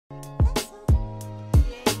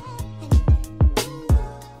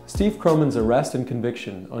Steve Croman's arrest and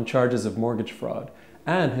conviction on charges of mortgage fraud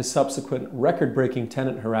and his subsequent record-breaking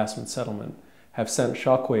tenant harassment settlement have sent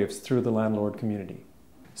shockwaves through the landlord community.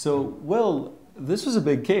 So, Will, this was a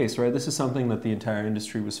big case, right? This is something that the entire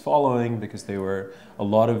industry was following because a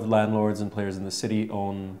lot of landlords and players in the city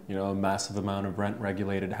own, a massive amount of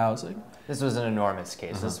rent-regulated housing. This was an enormous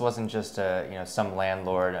case. This wasn't just some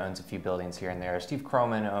landlord owns a few buildings here and there. Steve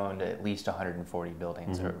Croman owned at least 140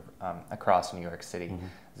 buildings across New York City.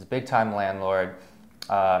 He's a big-time landlord.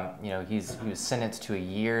 He was sentenced to a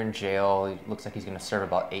year in jail. It looks like he's going to serve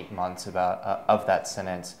about 8 months of that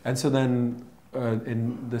sentence. And so then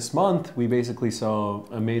in this month, we basically saw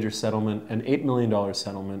a major settlement, an $8 million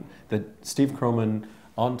settlement that Steve Croman,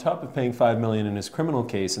 on top of paying $5 million in his criminal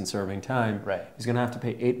case and serving time, he's going to have to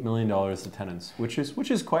pay $8 million to tenants, which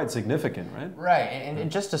is quite significant, right? Right, and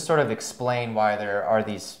just to sort of explain why there are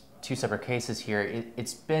these two separate cases here,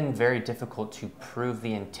 it's been very difficult to prove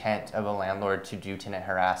the intent of a landlord to do tenant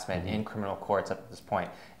harassment in criminal courts up to this point.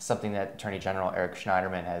 It's something that Attorney General Eric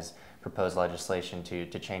Schneiderman has proposed legislation to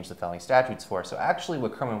change the felony statutes for. So actually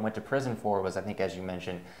what Croman went to prison for was, I think as you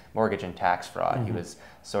mentioned, mortgage and tax fraud. He was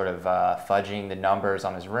sort of fudging the numbers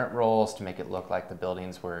on his rent rolls to make it look like the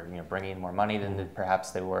buildings were bringing in more money than perhaps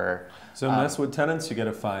they were. So mess with tenants, you get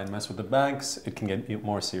a fine. Mess with the banks, it can get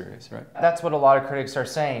more serious, right? That's what a lot of critics are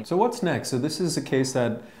saying. So what's next? So this is a case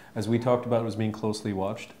that, as we talked about, was being closely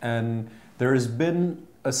watched, and there has been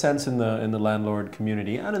a sense in the landlord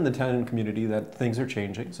community and in the tenant community that things are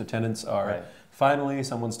changing. So tenants are finally,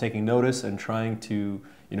 someone's taking notice and trying to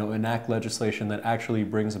enact legislation that actually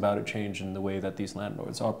brings about a change in the way that these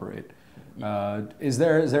landlords operate. Is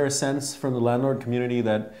there a sense from the landlord community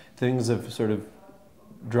that things have sort of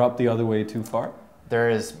dropped the other way too far?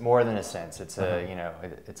 There is more than a sense. It's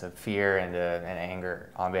it's a fear and an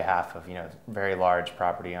anger on behalf of very large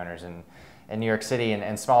property owners in New York City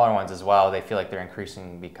and smaller ones as well. They feel like they're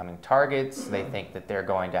increasingly becoming targets. They think that they're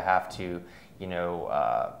going to have to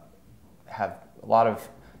have a lot of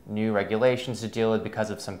new regulations to deal with because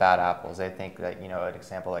of some bad apples. They think that an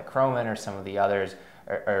example like Croman or some of the others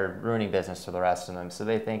are ruining business for the rest of them. So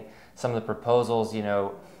they think some of the proposals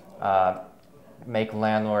make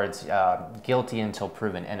landlords guilty until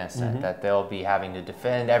proven innocent, that they'll be having to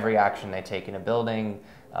defend every action they take in a building,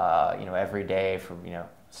 every day from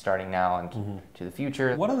starting now and to the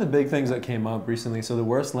future. One of the big things that came up recently, so the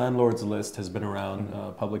worst landlords list has been around.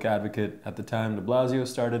 Public advocate at the time, de Blasio,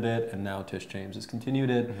 started it, and now Tish James has continued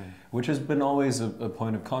it, which has been always a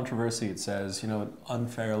point of controversy. It says, it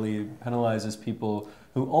unfairly penalizes people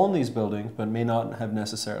who own these buildings but may not have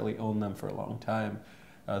necessarily owned them for a long time.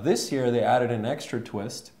 This year they added an extra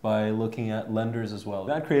twist by looking at lenders as well.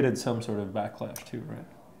 That created some sort of backlash too, right?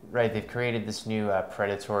 Right, they've created this new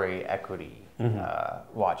predatory equity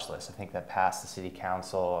watch list. I think that passed the city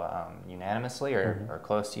council unanimously or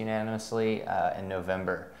close to unanimously in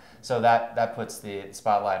November. So that puts the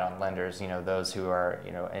spotlight on lenders, those who are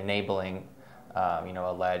enabling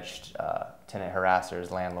alleged tenant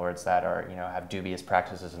harassers, landlords that are have dubious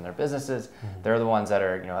practices in their businesses. They're the ones that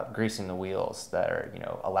are greasing the wheels, that are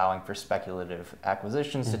allowing for speculative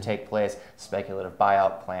acquisitions to take place, speculative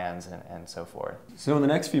buyout plans, and so forth. So in the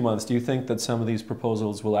next few months, do you think that some of these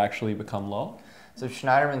proposals will actually become law? So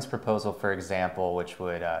Schneiderman's proposal, for example, which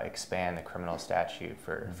would expand the criminal statute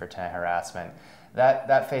for tenant harassment,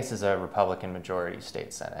 that faces a Republican majority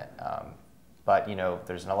state Senate. But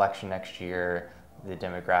there's an election next year. The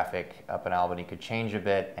demographic up in Albany could change a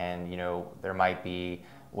bit, and there might be,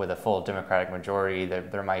 with a full Democratic majority,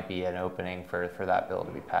 there might be an opening for that bill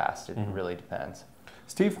to be passed. It really depends.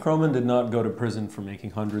 Steve Croman did not go to prison for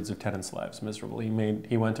making hundreds of tenants' lives miserable.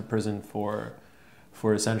 He went to prison for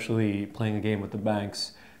essentially playing a game with the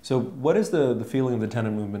banks. So what is the feeling of the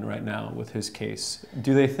tenant movement right now with his case?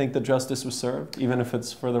 Do they think that justice was served, even if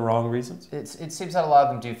it's for the wrong reasons? It seems that a lot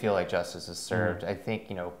of them do feel like justice is served. I think,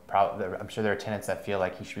 I'm sure there are tenants that feel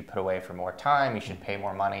like he should be put away for more time, he should pay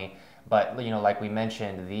more money. But, like we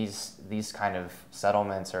mentioned, these kind of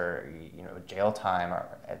settlements or, jail time,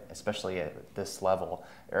 especially at this level,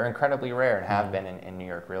 are incredibly rare and have been in New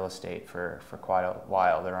York real estate for quite a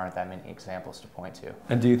while. There aren't that many examples to point to.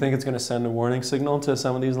 And do you think it's going to send a warning signal to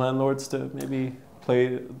some of these landlords to maybe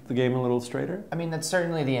play the game a little straighter? I mean, that's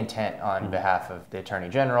certainly the intent on behalf of the Attorney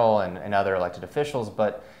General and other elected officials,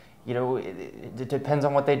 but it depends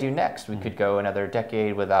on what they do next. We could go another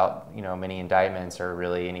decade without, many indictments or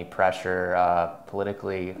really any pressure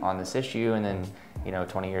politically on this issue, and then,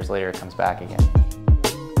 20 years later it comes back again.